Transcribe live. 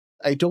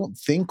I don't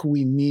think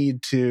we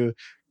need to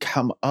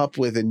come up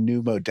with a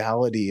new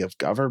modality of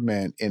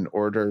government in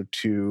order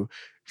to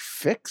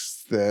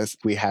fix this.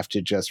 We have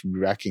to just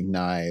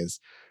recognize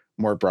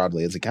more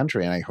broadly as a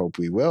country, and I hope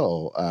we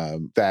will,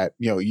 that,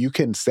 you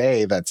can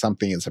say that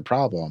something is a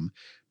problem,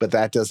 but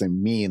that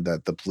doesn't mean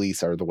that the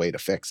police are the way to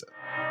fix it.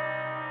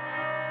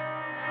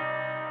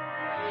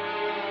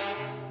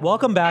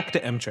 Welcome back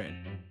to M-Train.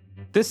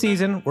 This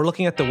season, we're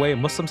looking at the way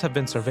Muslims have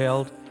been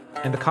surveilled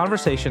and the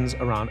conversations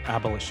around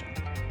abolition.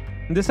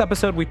 In this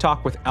episode, we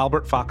talk with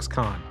Albert Fox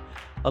Cahn,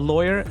 a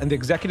lawyer and the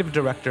executive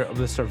director of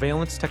the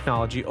Surveillance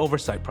Technology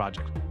Oversight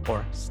Project,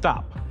 or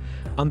STOP,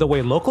 on the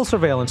way local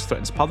surveillance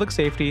threatens public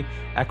safety,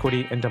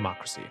 equity, and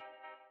democracy.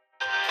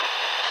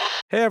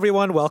 Hey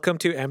everyone, welcome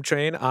to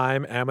M-Train.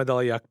 I'm Ahmed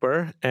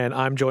Al-Yakbar, and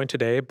I'm joined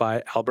today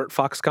by Albert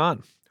Fox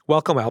Cahn.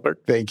 Welcome,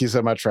 Albert. Thank you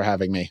so much for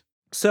having me.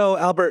 So,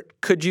 Albert,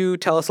 could you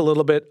tell us a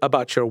little bit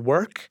about your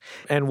work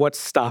and what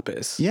STOP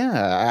is?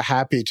 Yeah,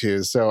 happy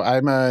to. So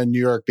I'm a New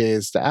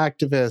York-based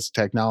activist,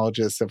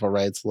 technologist, civil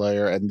rights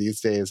lawyer, and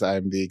these days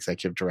I'm the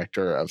executive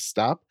director of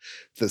STOP,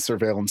 the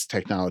Surveillance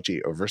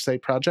Technology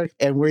Oversight Project.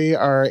 And we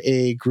are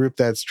a group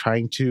that's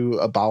trying to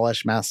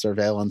abolish mass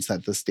surveillance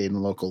at the state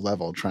and local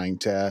level, trying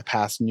to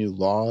pass new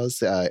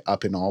laws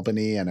up in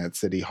Albany and at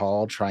City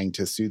Hall, trying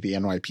to sue the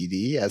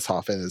NYPD as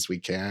often as we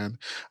can.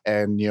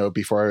 And,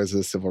 before I was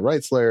a civil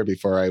rights lawyer,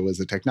 before I was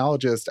a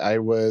technologist, I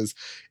was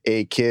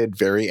a kid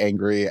very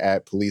angry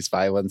at police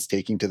violence,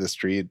 taking to the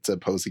streets,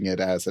 opposing it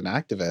as an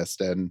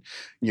activist. And,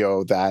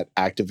 that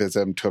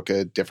activism took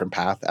a different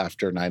path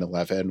after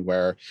 9/11,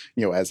 where,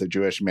 as a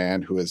Jewish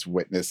man who was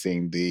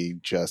witnessing the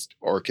just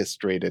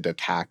orchestrated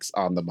attacks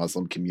on the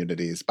Muslim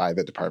communities by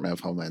the Department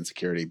of Homeland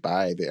Security,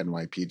 by the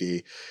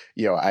NYPD,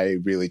 I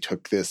really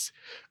took this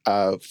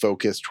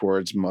focus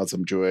towards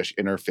Muslim-Jewish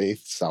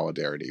interfaith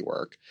solidarity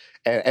work.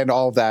 And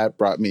all that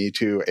brought me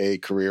to a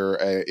career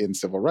in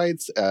civil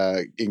rights,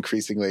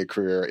 increasingly a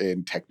career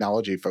in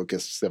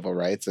technology-focused civil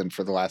rights, and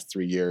for the last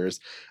 3 years,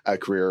 a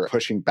career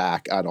pushing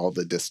back on all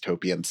the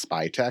dystopian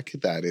spy tech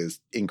that is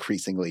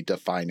increasingly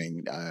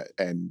defining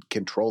and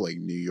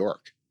controlling New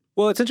York.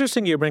 Well, it's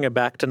interesting you bring it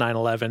back to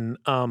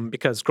 9/11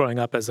 because growing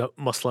up as a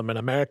Muslim in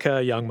America,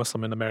 a young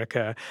Muslim in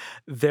America,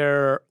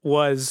 there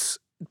was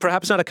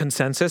perhaps not a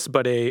consensus,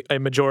 but a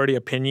majority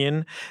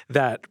opinion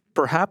that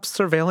perhaps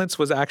surveillance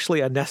was actually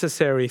a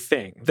necessary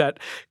thing, that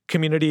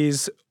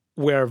communities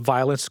where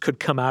violence could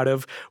come out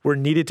of were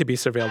needed to be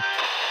surveilled.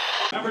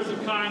 Members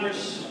of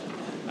Congress,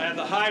 I have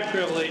the high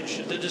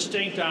privilege, the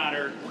distinct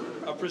honor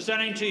of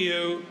presenting to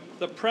you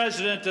the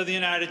President of the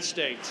United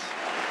States.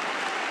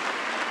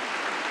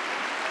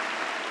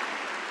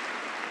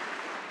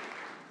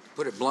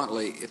 Put it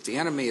bluntly, if the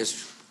enemy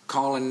is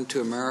calling to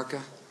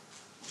America,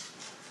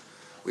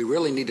 we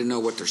really need to know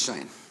what they're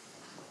saying.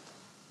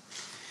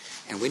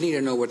 And we need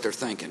to know what they're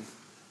thinking.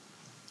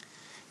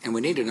 And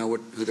we need to know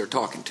who they're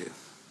talking to.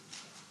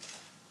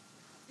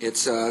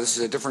 This is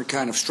a different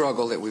kind of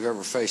struggle that we've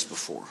ever faced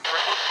before.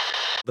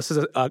 This is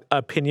an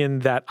opinion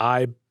that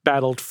I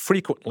battled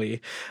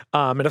frequently.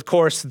 And of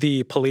course,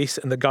 the police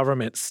and the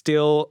government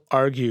still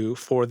argue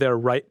for their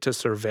right to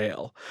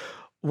surveil.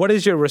 What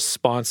is your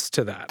response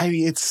to that? I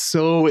mean, it's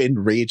so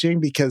enraging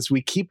because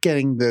we keep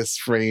getting this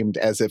framed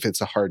as if it's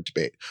a hard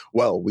debate.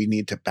 Well, we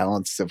need to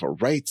balance civil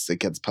rights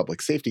against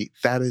public safety.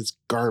 That is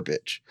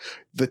garbage.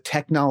 The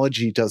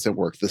technology doesn't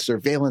work. The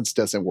surveillance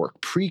doesn't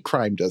work.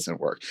 Pre-crime doesn't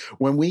work.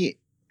 When we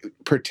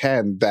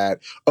pretend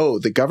that,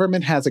 the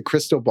government has a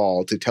crystal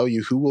ball to tell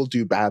you who will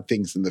do bad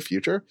things in the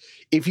future,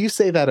 if you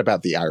say that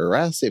about the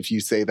IRS, if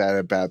you say that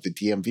about the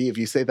DMV, if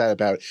you say that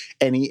about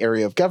any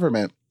area of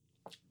government,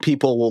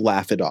 people will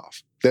laugh it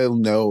off. They'll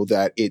know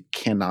that it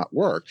cannot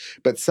work.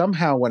 But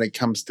somehow when it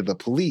comes to the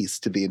police,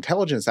 to the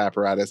intelligence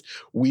apparatus,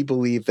 we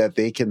believe that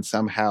they can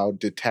somehow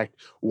detect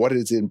what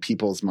is in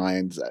people's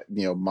minds,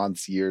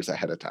 months, years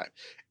ahead of time.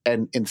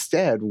 And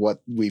instead,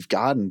 what we've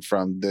gotten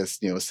from this,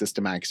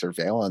 systematic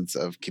surveillance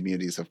of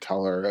communities of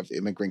color, of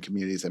immigrant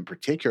communities, and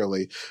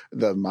particularly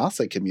the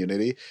Masa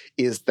community,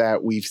 is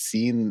that we've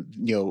seen,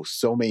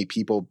 so many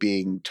people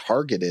being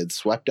targeted,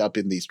 swept up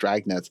in these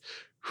dragnets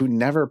who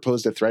never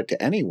posed a threat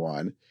to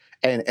anyone.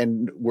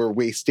 And we're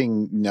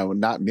wasting,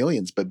 not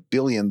millions, but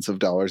billions of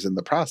dollars in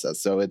the process.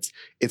 So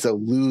it's a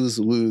lose,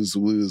 lose,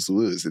 lose,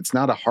 lose. It's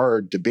not a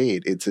hard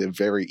debate. It's a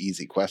very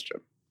easy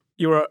question.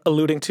 You were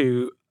alluding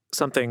to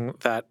something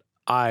that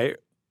I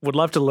would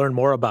love to learn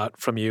more about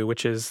from you,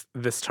 which is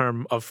this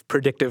term of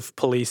predictive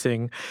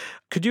policing.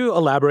 Could you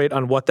elaborate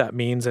on what that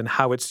means and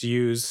how it's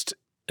used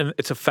and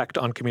its effect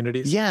on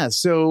communities? Yeah,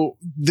 so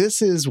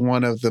this is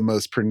one of the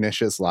most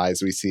pernicious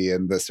lies we see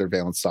in the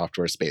surveillance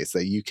software space,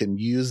 that you can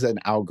use an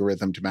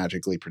algorithm to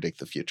magically predict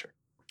the future.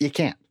 You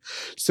can't.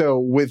 So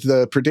with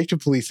the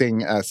predictive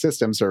policing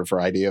systems, there are a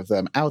variety of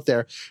them out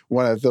there.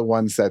 One of the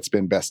ones that's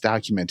been best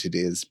documented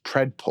is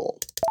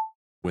PredPol.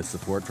 With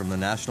support from the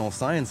National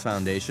Science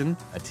Foundation,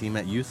 a team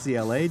at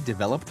UCLA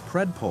developed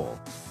PredPol,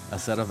 a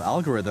set of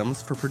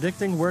algorithms for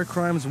predicting where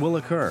crimes will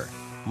occur,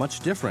 much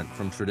different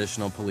from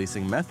traditional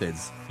policing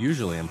methods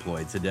usually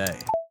employed today.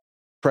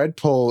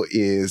 Predpol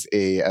is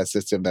a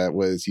system that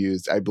was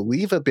used, I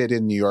believe, a bit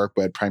in New York,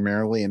 but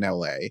primarily in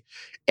LA.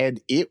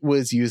 And it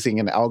was using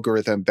an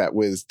algorithm that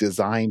was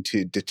designed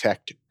to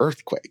detect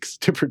earthquakes,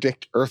 to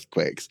predict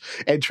earthquakes,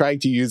 and trying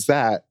to use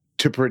that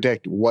to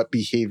predict what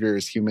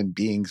behaviors human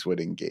beings would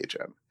engage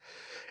in.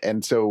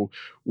 And so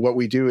what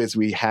we do is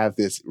we have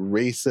this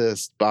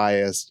racist,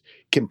 biased,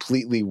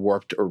 completely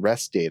warped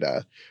arrest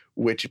data,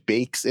 which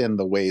bakes in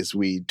the ways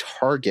we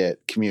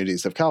target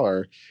communities of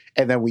color.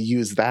 And then we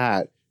use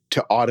that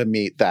to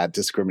automate that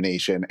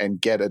discrimination and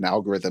get an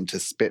algorithm to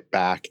spit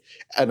back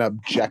an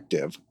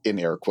objective, in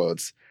air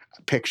quotes,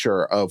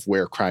 picture of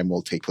where crime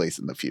will take place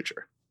in the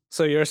future.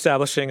 So you're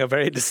establishing a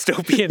very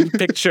dystopian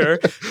picture.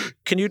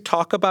 Can you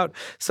talk about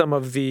some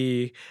of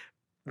the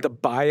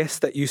bias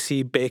that you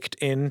see baked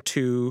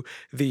into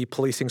the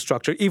policing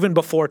structure, even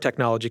before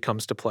technology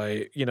comes to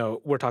play? You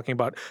know, we're talking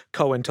about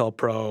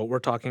COINTELPRO, we're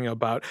talking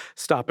about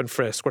stop and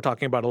frisk, we're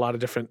talking about a lot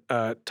of different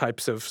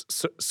types of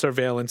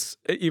surveillance,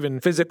 even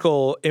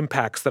physical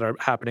impacts that are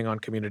happening on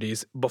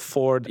communities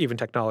before even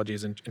technology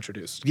is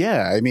introduced.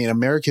 Yeah, I mean,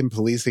 American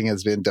policing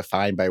has been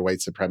defined by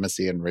white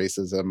supremacy and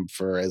racism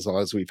for as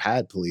long as we've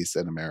had police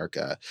in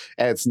America.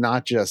 And it's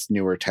not just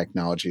newer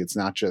technology, it's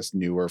not just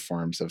newer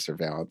forms of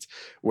surveillance.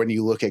 When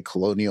you look at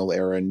colonial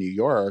era New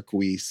York,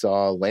 we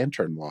saw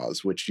lantern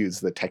laws, which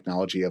used the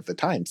technology of the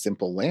time,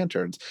 simple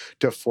lanterns,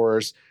 to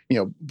force,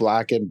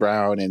 Black and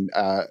brown and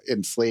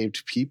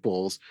enslaved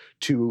peoples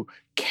to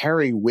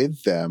carry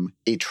with them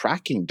a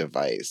tracking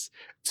device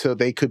so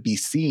they could be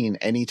seen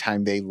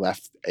anytime they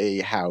left a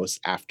house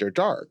after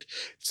dark.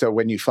 So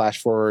when you flash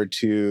forward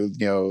to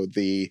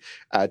the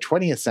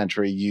 20th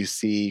century, you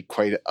see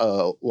quite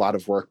a lot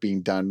of work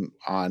being done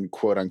on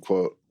quote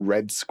unquote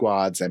red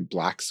squads and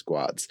black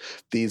squads.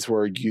 These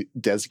were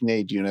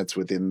designated units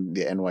within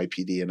the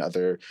NYPD and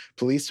other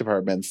police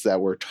departments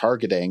that were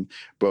targeting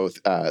both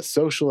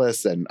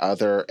socialists and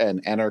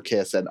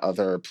anarchists and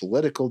other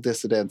political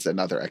dissidents and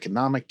other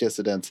economic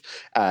dissidents,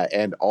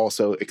 and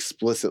also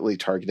explicitly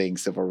targeting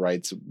civil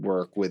rights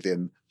work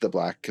within the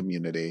Black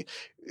community.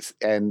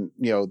 And,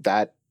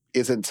 that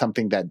isn't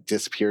something that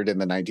disappeared in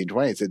the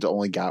 1920s. It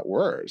only got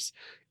worse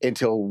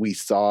until we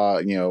saw,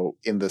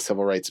 in the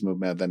civil rights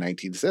movement of the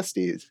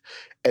 1960s,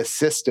 a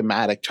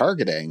systematic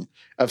targeting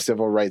of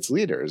civil rights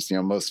leaders.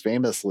 Most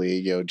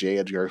famously, J.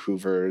 Edgar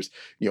Hoover's,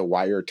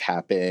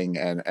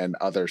 wiretapping and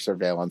other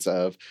surveillance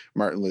of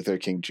Martin Luther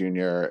King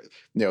Jr.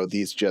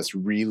 These just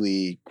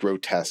really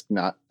grotesque,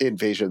 not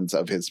invasions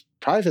of his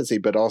privacy,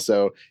 but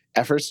also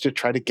efforts to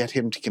try to get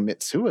him to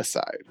commit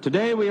suicide.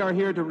 Today, we are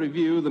here to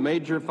review the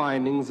major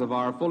findings of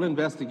our full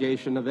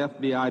investigation of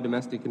FBI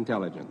domestic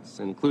intelligence,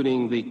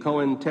 including the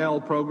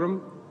COINTEL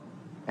program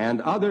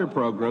and other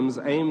programs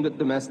aimed at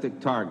domestic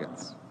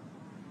targets,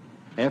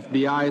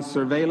 FBI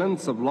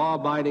surveillance of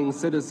law-abiding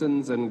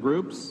citizens and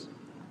groups,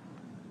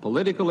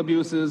 political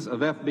abuses of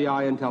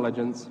FBI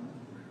intelligence,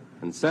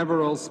 and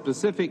several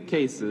specific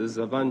cases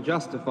of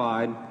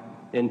unjustified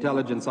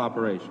intelligence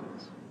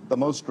operations. The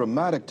most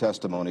dramatic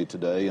testimony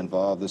today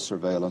involved the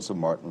surveillance of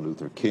Martin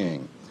Luther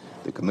King.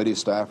 The committee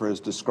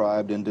staffers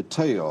described in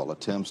detail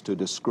attempts to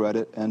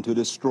discredit and to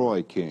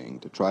destroy King,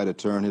 to try to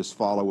turn his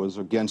followers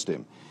against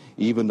him,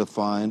 even to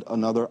find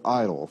another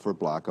idol for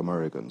Black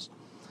Americans.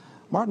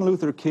 Martin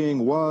Luther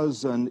King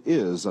was and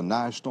is a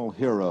national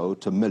hero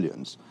to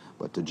millions,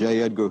 but to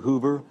J. Edgar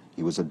Hoover,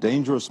 he was a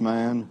dangerous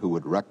man who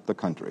would wreck the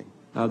country.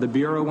 The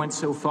Bureau went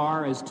so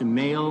far as to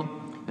mail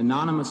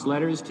anonymous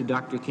letters to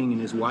Dr. King and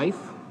his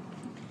wife,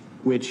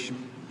 which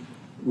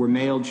were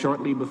mailed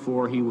shortly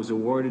before he was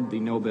awarded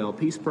the Nobel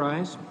Peace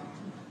Prize,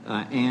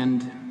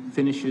 and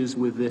finishes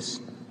with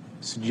this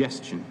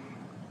suggestion.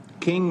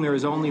 King, there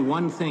is only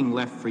one thing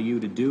left for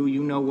you to do.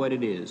 You know what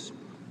it is.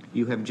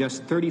 You have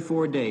just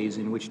 34 days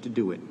in which to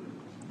do it.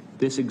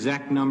 This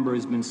exact number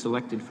has been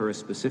selected for a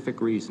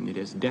specific reason. It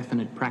has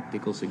definite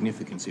practical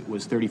significance. It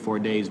was 34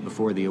 days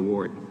before the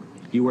award.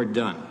 You are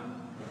done.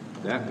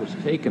 That was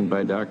taken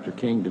by Dr.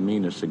 King to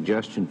mean a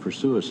suggestion for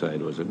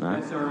suicide, was it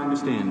not? That's our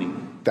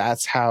understanding.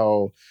 That's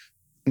how,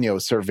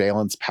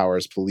 surveillance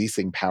powers,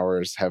 policing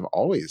powers have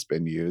always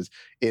been used.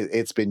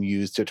 It's been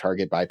used to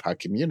target BIPOC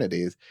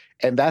communities.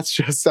 And that's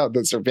just on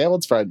the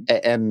surveillance front.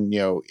 And,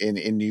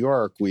 in New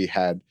York, we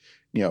had,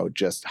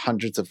 just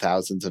hundreds of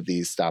thousands of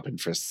these stop and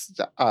frisk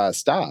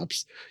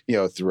stops,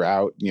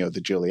 throughout,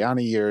 the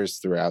Giuliani years,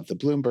 throughout the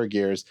Bloomberg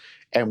years.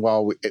 And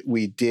while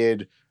we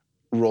did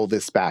roll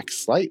this back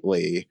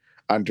slightly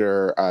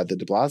under the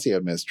de Blasio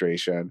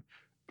administration,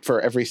 for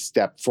every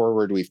step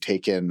forward we've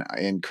taken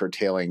in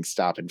curtailing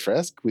stop and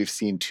frisk, we've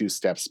seen 2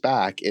 steps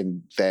back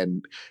in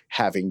then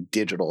having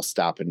digital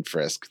stop and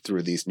frisk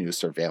through these new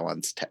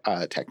surveillance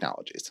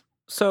technologies.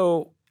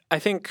 So I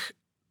think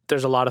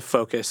there's a lot of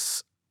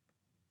focus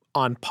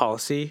on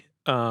policy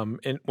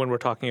when we're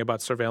talking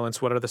about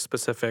surveillance. What are the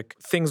specific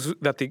things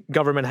that the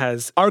government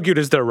has argued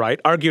is their right,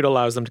 argued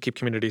allows them to keep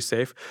communities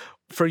safe,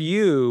 For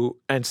you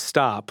and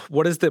STOP,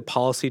 what is the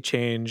policy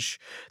change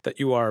that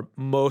you are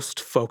most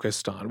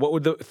focused on? What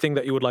would the thing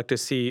that you would like to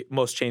see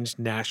most changed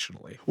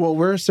nationally? Well,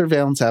 we're a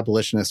surveillance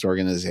abolitionist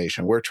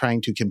organization. We're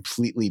trying to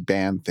completely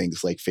ban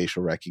things like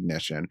facial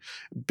recognition,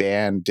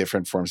 ban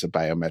different forms of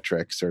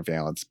biometric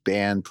surveillance,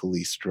 ban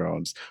police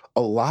drones.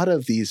 A lot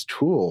of these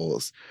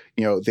tools,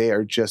 they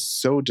are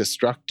just so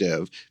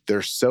destructive.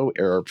 They're so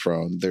error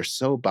prone. They're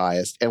so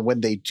biased. And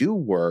when they do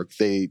work,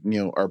 they,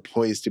 are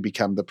poised to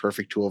become the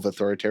perfect tool of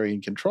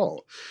authoritarian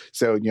control.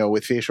 So,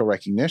 with facial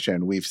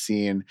recognition, we've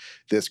seen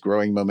this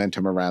growing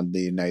momentum around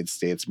the United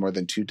States, more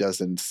than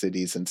 24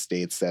 cities and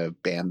states that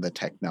have banned the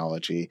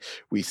technology.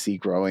 We see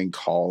growing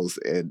calls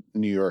in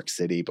New York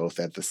City, both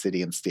at the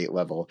city and state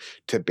level,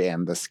 to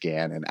ban the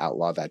scan and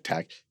outlaw that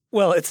tech.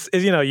 Well, it's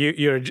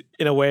you're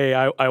in a way,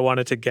 I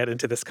wanted to get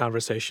into this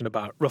conversation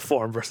about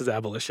reform versus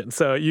abolition.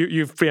 So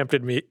you've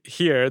preempted me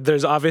here.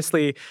 There's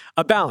obviously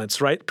a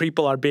balance, right?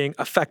 People are being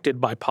affected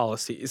by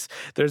policies.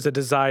 There's a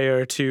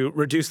desire to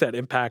reduce that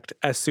impact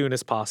as soon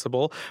as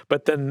possible.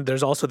 But then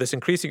there's also this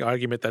increasing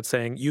argument that's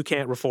saying you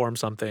can't reform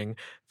something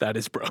that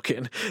is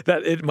broken,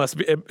 that it must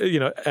be,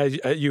 as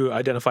you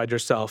identified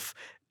yourself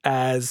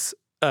as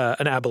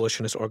an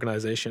abolitionist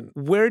organization.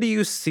 Where do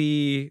you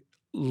see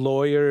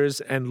lawyers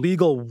and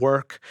legal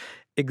work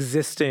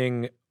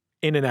existing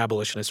in an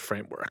abolitionist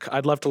framework?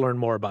 I'd love to learn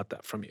more about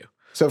that from you.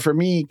 So for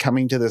me,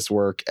 coming to this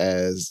work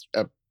as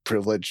a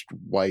privileged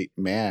white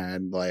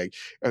man,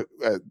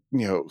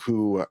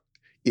 who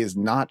is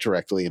not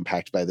directly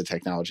impacted by the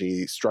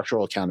technology,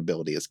 structural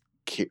accountability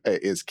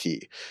is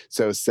key.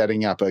 So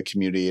setting up a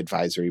community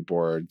advisory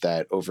board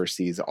that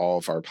oversees all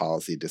of our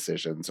policy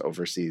decisions,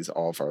 oversees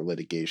all of our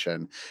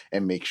litigation,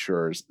 and makes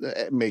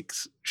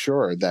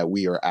sure that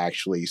we are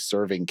actually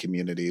serving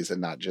communities and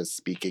not just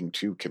speaking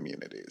to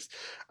communities.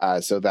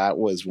 So that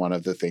was one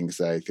of the things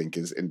that I think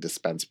is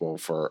indispensable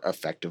for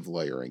effective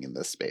lawyering in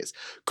this space.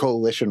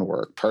 Coalition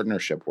work,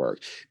 partnership work,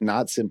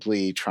 not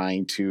simply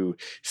trying to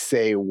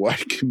say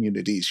what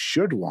communities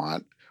should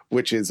want,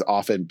 which has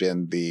often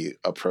been the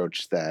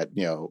approach that,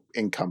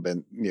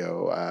 incumbent,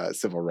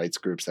 civil rights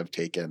groups have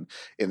taken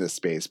in this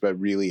space, but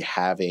really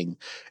having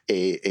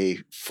a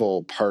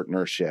full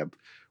partnership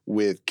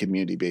with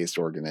community-based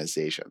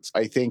organizations.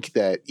 I think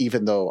that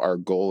even though our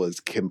goal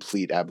is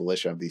complete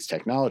abolition of these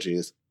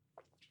technologies,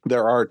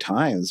 there are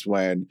times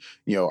when,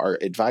 our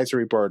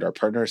advisory board, our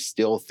partners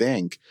still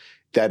think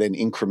that an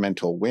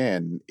incremental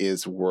win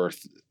is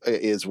worth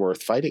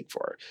fighting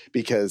for,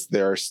 because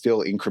there are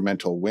still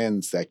incremental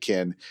wins that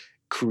can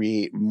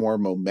create more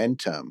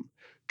momentum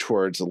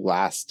towards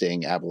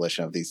lasting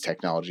abolition of these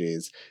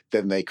technologies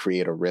than they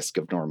create a risk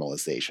of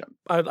normalization.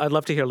 I'd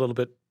love to hear a little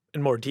bit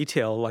in more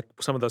detail, like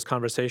some of those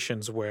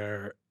conversations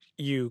where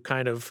you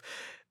kind of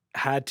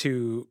had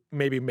to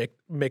maybe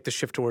make the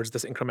shift towards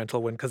this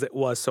incremental win because it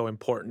was so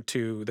important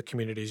to the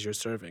communities you're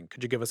serving.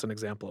 Could you give us an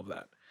example of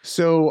that?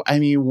 So,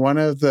 one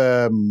of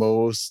the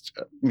most,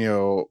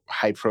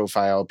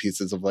 high-profile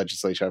pieces of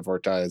legislation I've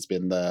worked on has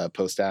been the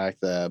POST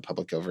Act, the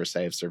Public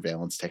Oversight of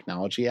Surveillance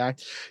Technology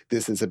Act.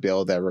 This is a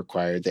bill that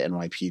required the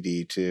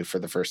NYPD to, for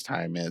the first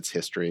time in its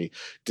history,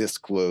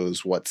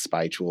 disclose what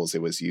spy tools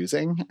it was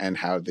using and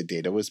how the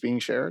data was being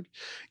shared.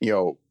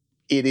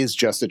 It is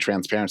just a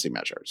transparency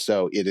measure.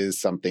 So it is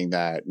something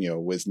that,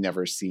 was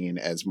never seen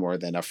as more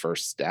than a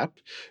first step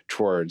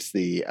towards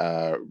the,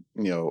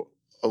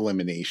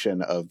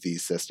 elimination of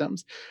these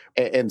systems.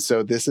 And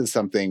so this is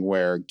something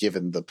where,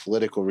 given the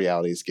political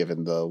realities,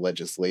 given the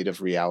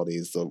legislative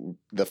realities,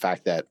 the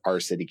fact that our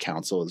city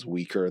council is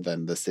weaker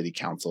than the city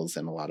councils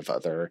in a lot of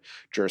other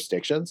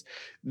jurisdictions,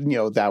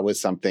 that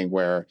was something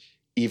where,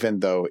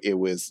 even though it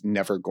was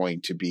never going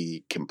to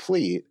be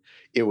complete,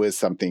 it was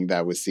something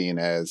that was seen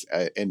as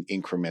an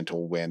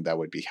incremental win that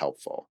would be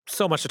helpful.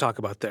 So much to talk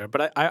about there.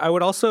 But I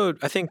would also,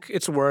 I think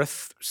it's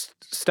worth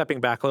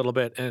stepping back a little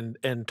bit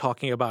and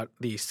talking about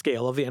the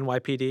scale of the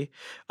NYPD,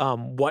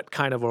 what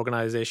kind of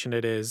organization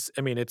it is.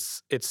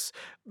 It's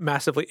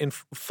massively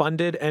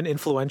funded and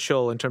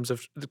influential in terms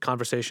of the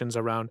conversations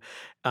around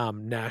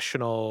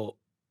national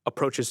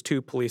approaches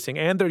to policing,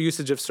 and their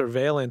usage of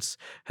surveillance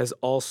has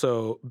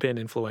also been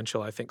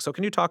influential, I think. So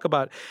can you talk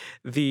about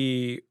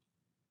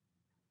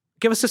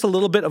give us just a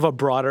little bit of a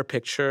broader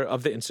picture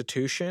of the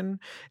institution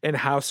and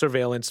how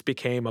surveillance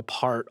became a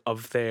part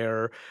of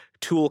their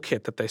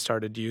toolkit that they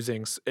started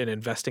using and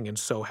investing in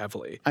so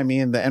heavily? The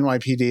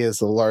NYPD is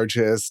the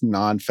largest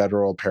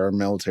non-federal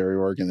paramilitary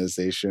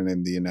organization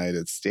in the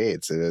United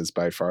States. It is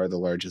by far the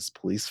largest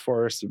police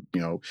force,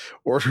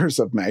 orders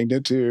of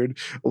magnitude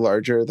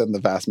larger than the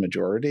vast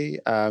majority.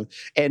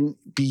 And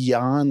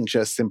beyond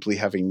just simply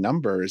having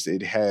numbers,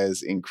 it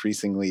has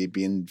increasingly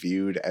been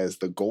viewed as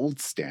the gold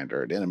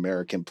standard in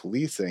American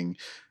policing,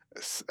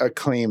 a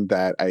claim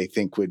that I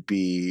think would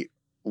be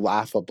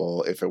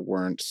laughable if it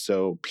weren't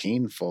so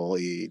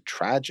painfully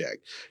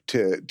tragic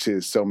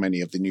to so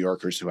many of the New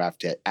Yorkers who have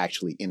to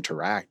actually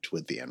interact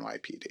with the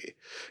NYPD.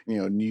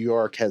 New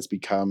York has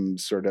become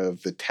sort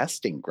of the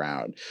testing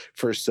ground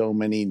for so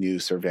many new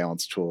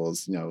surveillance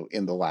tools,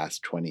 in the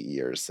last 20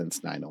 years since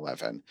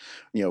 9/11.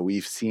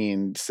 We've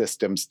seen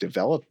systems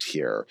developed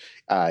here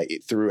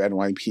through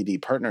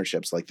NYPD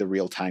partnerships like the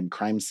Real-Time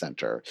Crime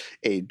Center,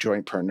 a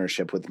joint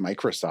partnership with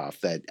Microsoft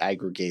that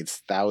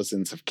aggregates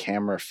thousands of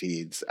camera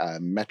feeds,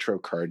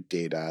 MetroCard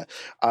data,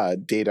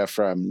 data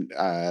from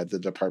the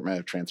Department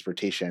of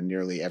Transportation,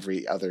 nearly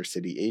every other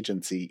city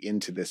agency,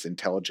 into this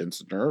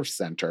intelligence nerve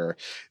center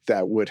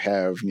that would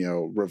have,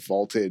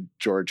 revolted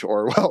George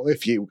Orwell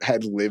if he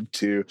had lived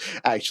to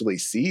actually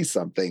see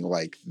something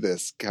like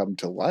this come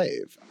to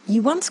life.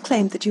 You once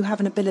claimed that you have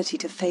an ability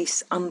to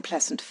face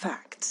unpleasant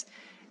facts.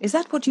 Is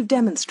that what you've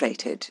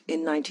demonstrated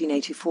in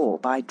 1984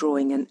 by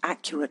drawing an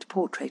accurate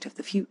portrait of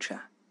the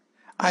future?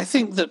 I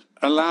think that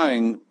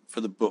allowing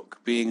for the book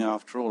being,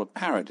 after all, a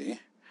parody,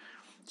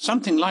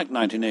 something like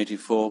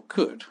 1984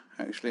 could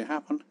actually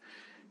happen.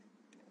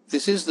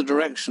 This is the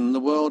direction the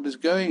world is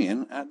going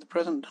in at the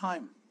present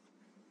time.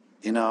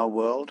 In our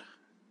world,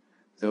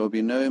 there will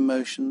be no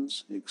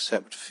emotions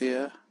except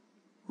fear,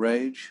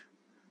 rage,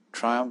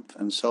 triumph,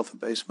 and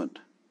self-abasement.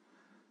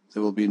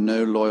 There will be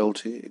no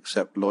loyalty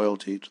except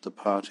loyalty to the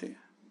party.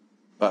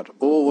 But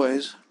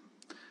always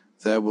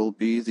there will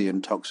be the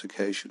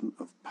intoxication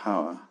of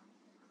power.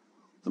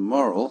 The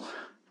moral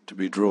to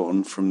be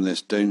drawn from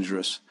this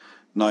dangerous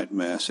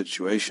nightmare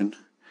situation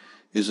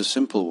is a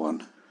simple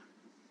one.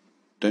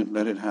 Don't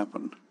let it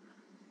happen.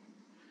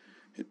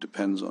 It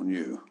depends on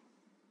you.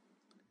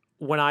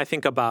 When I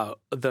think about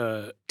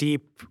the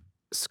deep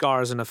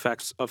scars and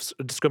effects of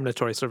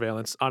discriminatory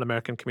surveillance on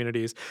American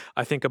communities,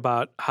 I think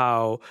about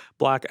how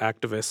Black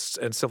activists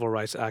and civil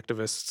rights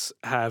activists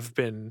have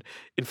been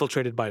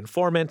infiltrated by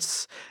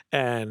informants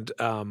and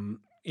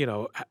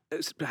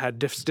had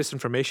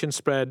disinformation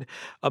spread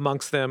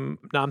amongst them.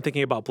 Now I'm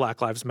thinking about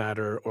Black Lives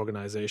Matter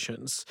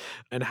organizations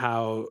and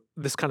how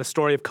this kind of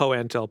story of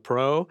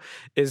COINTELPRO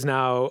is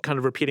now kind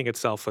of repeating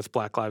itself with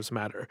Black Lives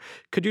Matter.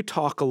 Could you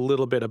talk a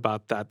little bit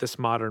about that, this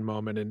modern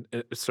moment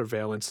in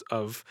surveillance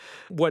of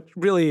what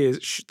really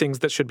is things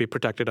that should be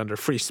protected under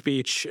free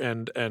speech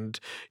and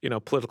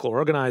political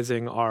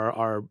organizing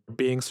are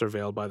being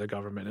surveilled by the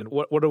government? And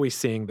what are we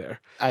seeing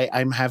there?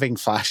 I'm having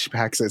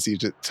flashbacks as you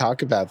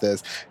talk about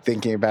this,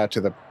 thinking about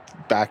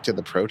back to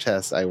the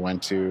protests I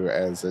went to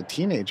as a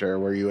teenager,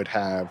 where you would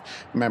have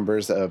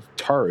members of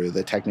TARU,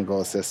 the Technical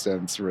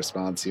Assistance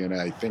Response Unit,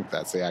 I think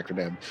that's the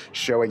acronym,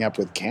 showing up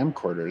with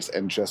camcorders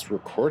and just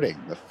recording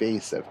the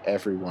face of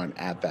everyone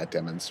at that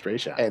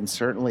demonstration. And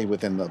certainly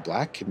within the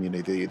Black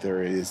community,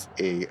 there is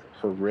a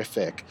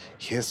horrific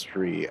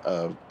history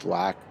of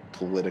Black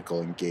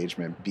political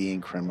engagement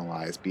being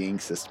criminalized, being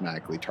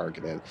systematically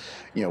targeted.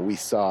 We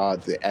saw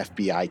the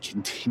FBI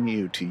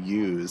continue to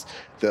use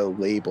the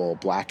label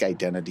Black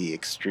identity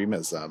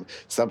extremism,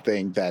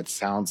 something that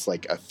sounds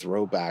like a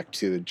throwback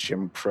to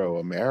Jim Crow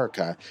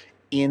America,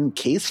 in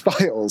case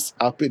files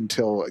up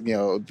until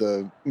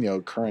the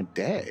current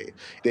day.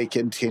 They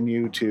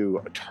continue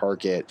to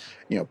target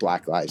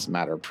Black Lives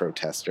Matter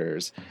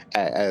protesters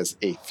as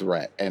a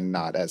threat and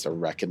not as a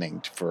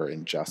reckoning for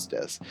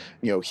injustice.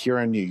 Here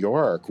in New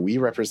York, we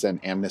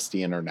represent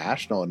Amnesty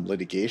International in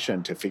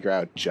litigation to figure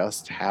out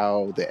just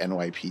how the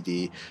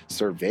NYPD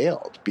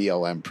surveilled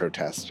BLM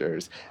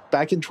protesters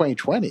back in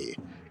 2020.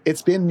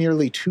 It's been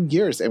nearly 2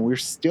 years, and we're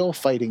still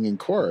fighting in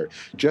court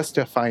just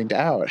to find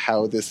out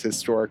how this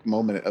historic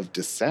moment of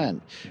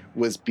dissent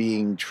was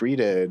being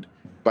treated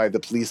by the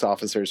police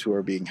officers who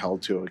are being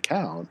held to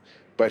account,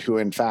 but who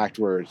in fact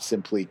were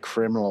simply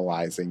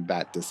criminalizing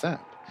that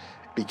dissent.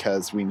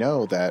 Because we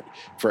know that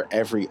for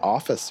every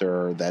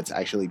officer that's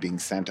actually being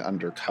sent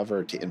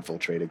undercover to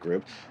infiltrate a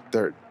group,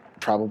 there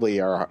probably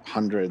are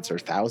hundreds or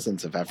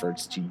thousands of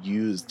efforts to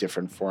use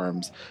different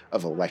forms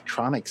of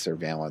electronic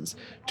surveillance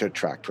to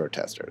track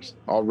protesters.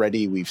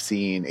 Already we've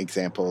seen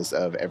examples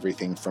of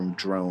everything from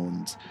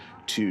drones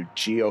to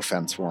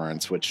geofence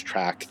warrants, which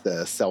track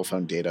the cell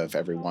phone data of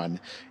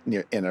everyone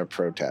in a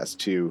protest,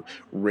 to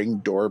Ring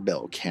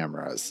doorbell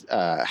cameras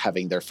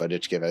having their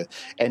footage given,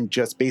 and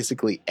just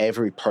basically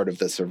every part of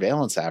the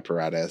surveillance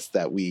apparatus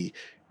that we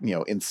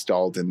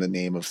installed in the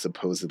name of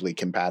supposedly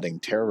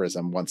combating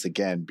terrorism, once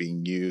again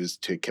being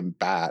used to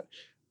combat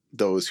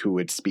those who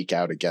would speak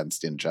out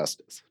against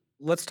injustice.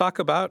 Let's talk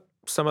about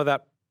some of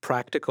that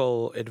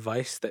practical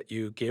advice that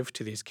you give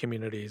to these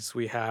communities.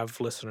 We have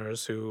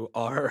listeners who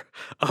are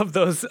of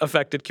those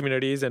affected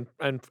communities and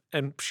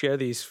share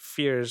these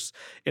fears.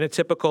 In a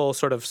typical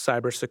sort of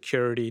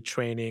cybersecurity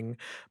training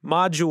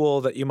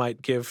module that you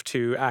might give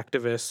to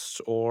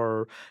activists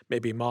or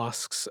maybe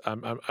mosques,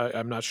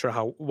 I'm not sure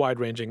how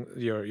wide-ranging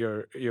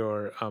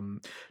your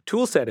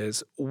tool set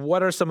is.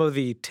 What are some of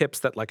the tips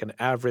that like an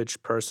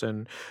average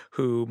person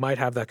who might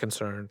have that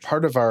concern?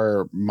 Part of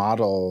our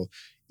model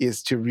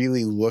is to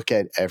really look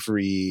at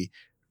every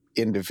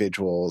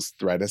individuals'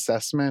 threat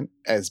assessment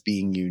as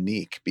being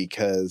unique,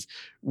 because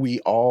we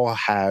all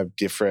have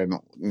different,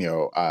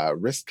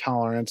 risk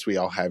tolerance. We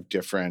all have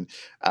different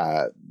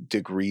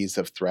degrees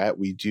of threat.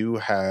 We do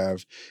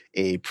have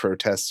a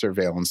protest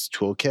surveillance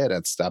toolkit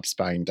at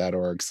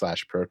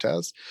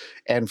stopspying.org/protest.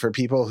 And for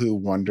people who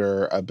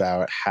wonder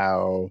about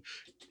how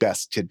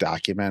best to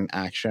document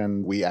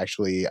action, we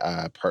actually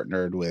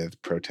partnered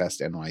with Protest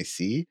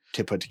NYC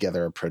to put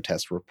together a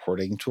protest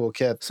reporting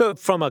toolkit. So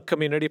from a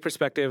community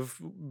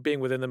perspective, being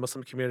within the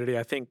Muslim community,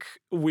 I think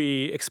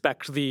we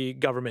expect the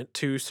government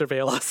to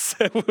surveil us.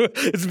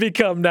 It's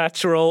become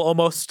natural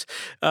almost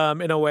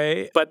in a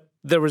way. But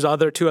there was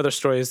two other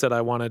stories that I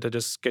wanted to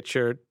just get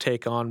your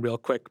take on real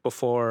quick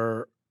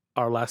before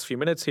our last few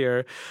minutes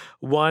here.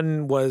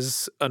 One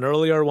was an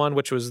earlier one,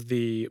 which was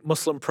the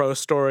Muslim Pro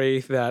story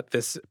that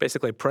this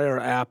basically prayer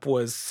app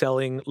was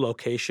selling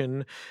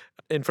location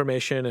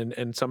information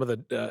and some of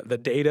the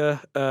data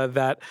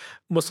that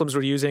Muslims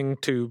were using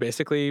to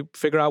basically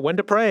figure out when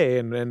to pray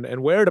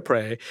and where to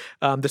pray.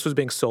 This was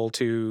being sold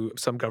to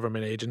some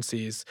government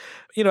agencies.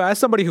 As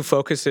somebody who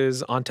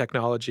focuses on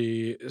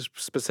technology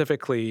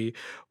specifically,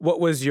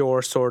 what was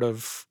your sort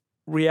of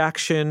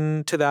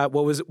reaction to that?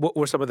 What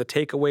were some of the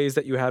takeaways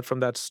that you had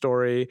from that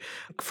story?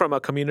 From a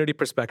community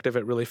perspective,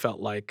 it really felt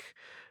like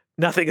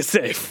nothing is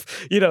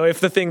safe. If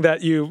the thing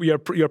that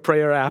your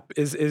prayer app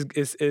is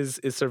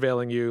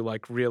surveilling you,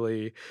 like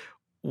really,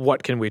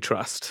 what can we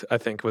trust? I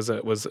think was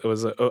a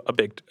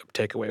big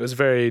takeaway. It was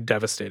very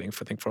devastating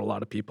for a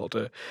lot of people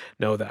to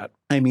know that.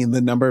 I mean,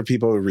 the number of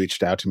people who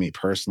reached out to me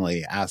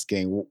personally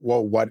asking,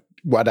 well,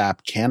 what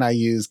app can I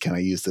use? Can I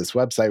use this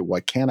website?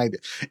 What can I do?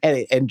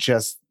 And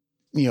just,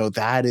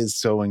 that is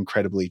so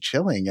incredibly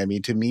chilling. I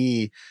mean, to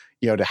me,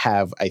 to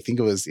have, I think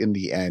it was in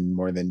the end,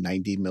 more than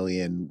 90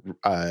 million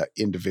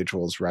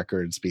individuals'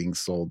 records being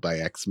sold by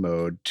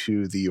Xmode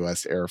to the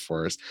U.S. Air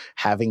Force,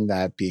 having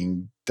that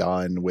being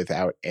done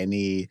without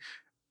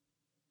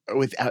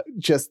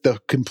just the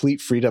complete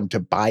freedom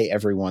to buy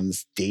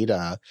everyone's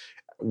data,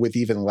 with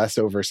even less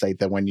oversight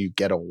than when you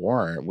get a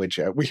warrant, which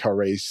we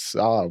already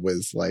saw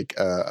was like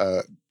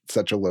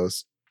such a low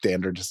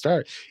standard to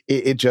start.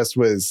 It just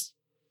was.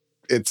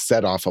 It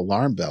set off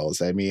alarm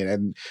bells. I mean,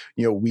 and,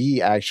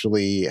 we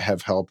actually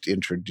have helped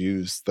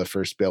introduce the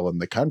first bill in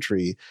the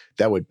country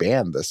that would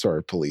ban the sort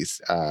of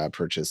police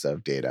purchase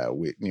of data.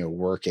 We,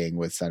 working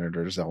with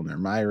Senator Zellner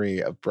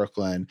Myrie of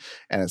Brooklyn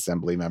and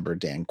Assemblymember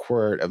Dan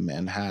Quert of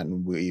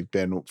Manhattan, we've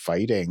been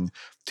fighting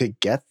to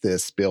get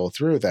this bill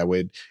through that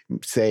would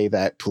say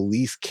that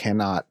police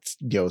cannot,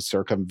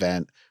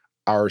 circumvent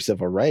our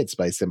civil rights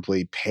by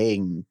simply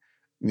paying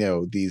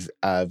these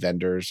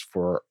vendors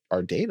for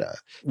our data.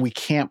 We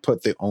can't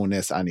put the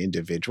onus on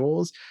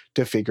individuals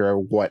to figure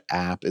out what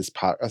app is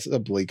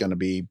possibly going to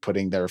be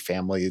putting their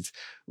family's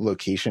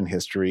location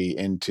history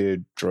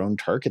into drone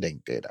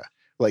targeting data.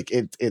 Like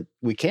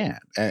we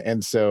can't.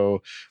 And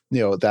so,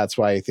 that's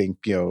why I think,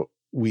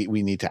 we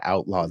need to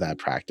outlaw that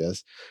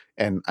practice.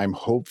 And I'm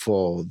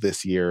hopeful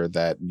this year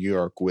that New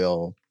York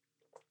will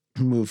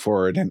move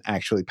forward and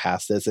actually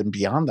pass this, and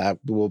beyond that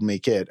we'll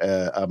make it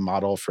a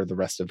model for the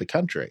rest of the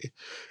country,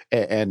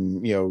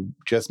 and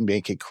just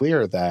make it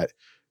clear that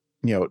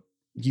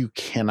you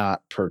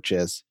cannot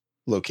purchase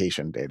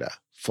location data,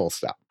 full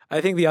stop.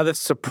 I think the other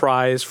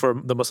surprise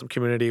for the Muslim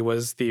community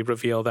was the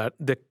reveal that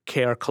the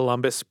CARE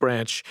Columbus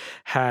branch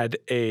had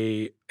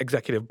a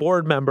executive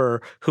board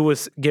member who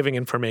was giving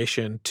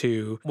information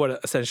to what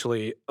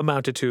essentially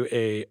amounted to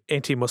a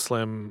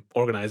anti-Muslim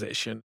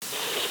organization.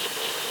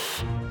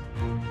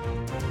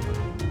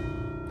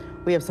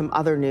 We have some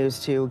other news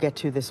to get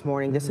to this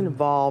morning. This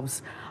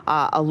involves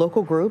a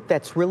local group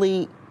that's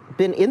really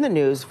been in the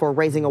news for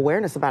raising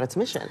awareness about its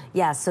mission.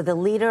 Yeah, so the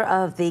leader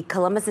of the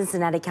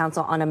Columbus-Cincinnati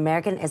Council on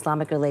American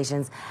Islamic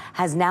Relations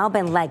has now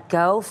been let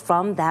go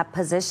from that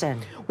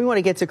position. We want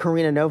to get to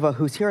Karina Nova,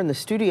 who's here in the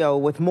studio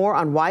with more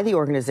on why the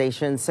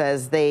organization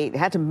says they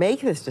had to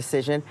make this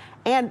decision.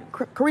 And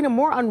Karina,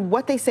 more on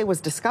what they say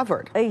was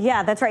discovered.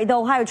 Yeah, that's right. The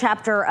Ohio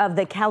chapter of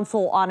the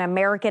Council on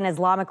American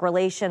Islamic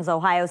Relations,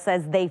 Ohio,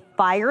 says they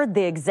fired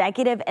the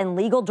executive and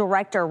legal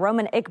director,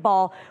 Roman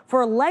Iqbal,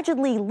 for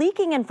allegedly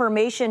leaking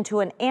information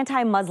to an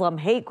anti-Muslim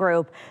hate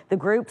group. The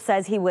group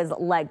says he was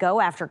let go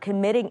after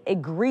committing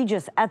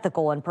egregious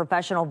ethical and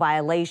professional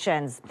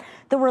violations.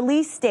 The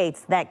release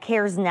states that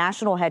CARE's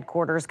national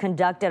headquarters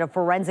conducted a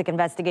forensic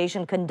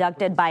investigation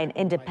conducted by an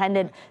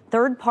independent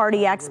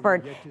third-party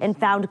expert and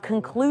found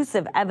conclusive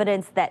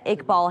evidence that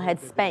Iqbal had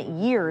spent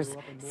years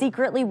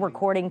secretly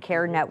recording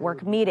CARE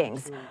network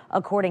meetings.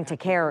 According to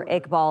CARE,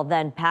 Iqbal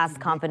then passed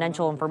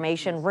confidential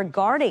information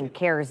regarding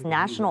CARE's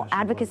national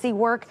advocacy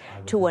work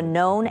to a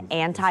known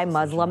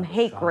anti-Muslim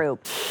hate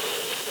group.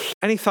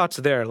 Any thoughts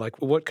there? Like,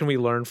 what can we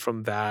learn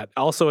from that?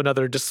 Also,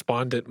 another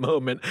despondent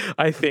moment,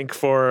 I think,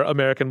 for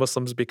American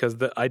Muslims, because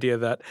the idea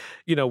that,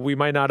 we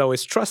might not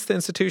always trust the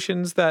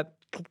institutions that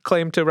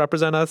claim to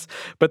represent us,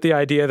 but the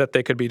idea that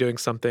they could be doing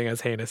something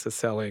as heinous as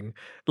selling,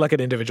 like an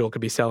individual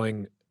could be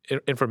selling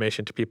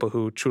information to people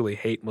who truly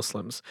hate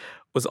Muslims,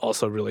 was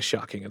also really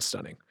shocking and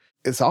stunning.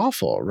 is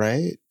awful,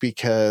 right?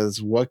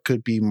 Because what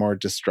could be more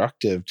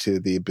destructive to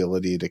the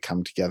ability to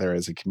come together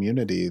as a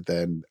community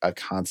than a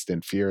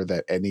constant fear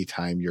that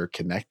anytime you're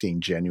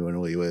connecting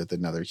genuinely with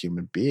another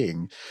human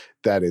being,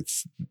 that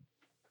it's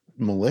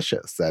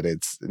malicious, that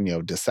it's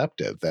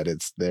deceptive, that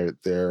it's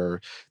they're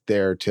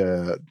there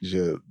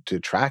to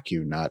track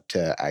you, not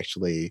to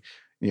actually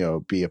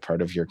be a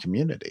part of your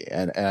community.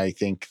 And I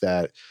think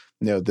that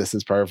this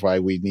is part of why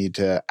we need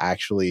to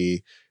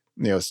actually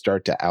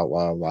start to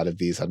outlaw a lot of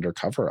these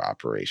undercover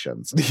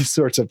operations. These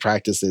sorts of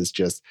practices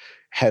just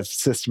have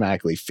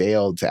systematically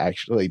failed to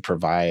actually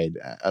provide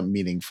a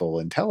meaningful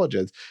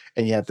intelligence,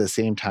 and yet at the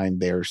same time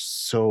they're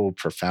so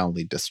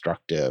profoundly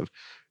destructive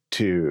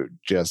to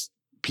just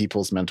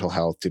people's mental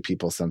health, to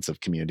people's sense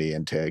of community,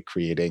 and to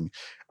creating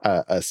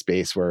a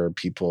space where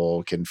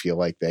people can feel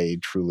like they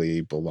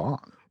truly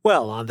belong.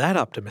 Well, on that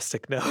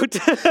optimistic note.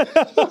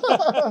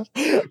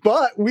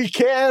 But we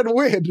can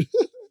win.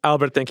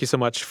 Albert, thank you so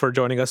much for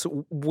joining us.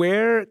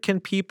 Where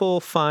can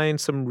people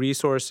find some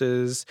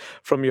resources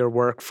from your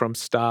work from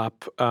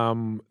STOP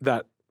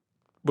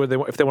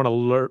if they want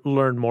to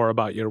learn more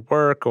about your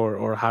work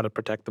or how to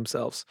protect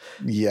themselves?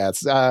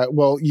 Yes.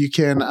 Well, you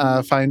can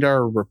find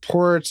our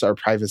reports, our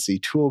privacy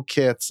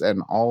toolkits,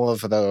 and all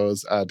of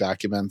those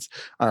documents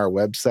on our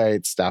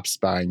website,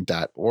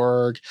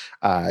 stopspying.org.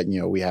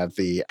 We have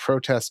the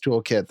protest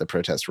toolkit, the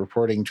protest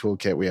reporting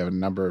toolkit. We have a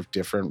number of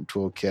different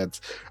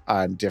toolkits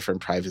on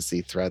different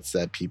privacy threats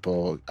that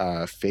people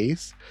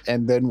face.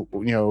 And then,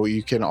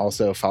 you can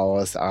also follow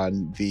us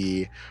on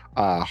the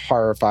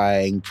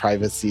horrifying,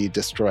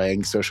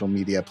 privacy-destroying social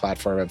media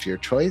platform of your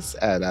choice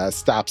at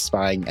Stop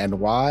Spying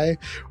NY,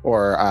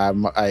 or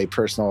a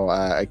personal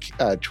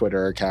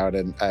Twitter account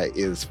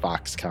is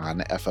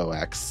Foxconn,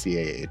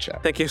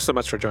 FOXCAHN. Thank you so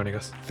much for joining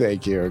us.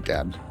 Thank you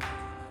again.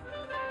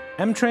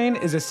 M-Train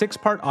is a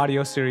 6-part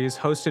audio series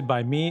hosted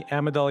by me,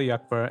 Ahmed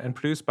Al-Yakbar, and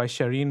produced by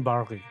Shireen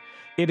Barghi.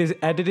 It is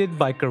edited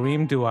by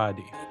Kareem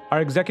Duadi.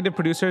 Our executive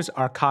producers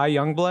are Kai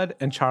Youngblood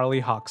and Charlie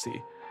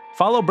Hoxie.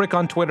 Follow Brick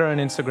on Twitter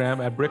and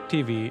Instagram at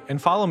BrickTV,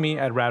 and follow me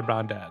at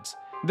RadBrownDads.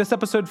 This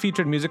episode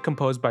featured music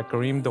composed by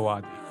Kareem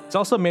Dawadi. It's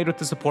also made with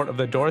the support of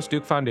the Doris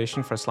Duke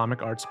Foundation for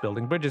Islamic Arts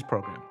Building Bridges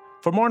program.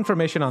 For more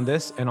information on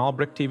this and all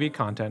Brick TV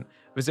content,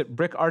 visit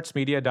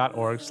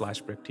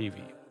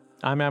brickartsmedia.org/BrickTV.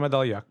 I'm Ahmed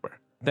Al-Yakbar.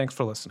 Thanks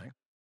for listening.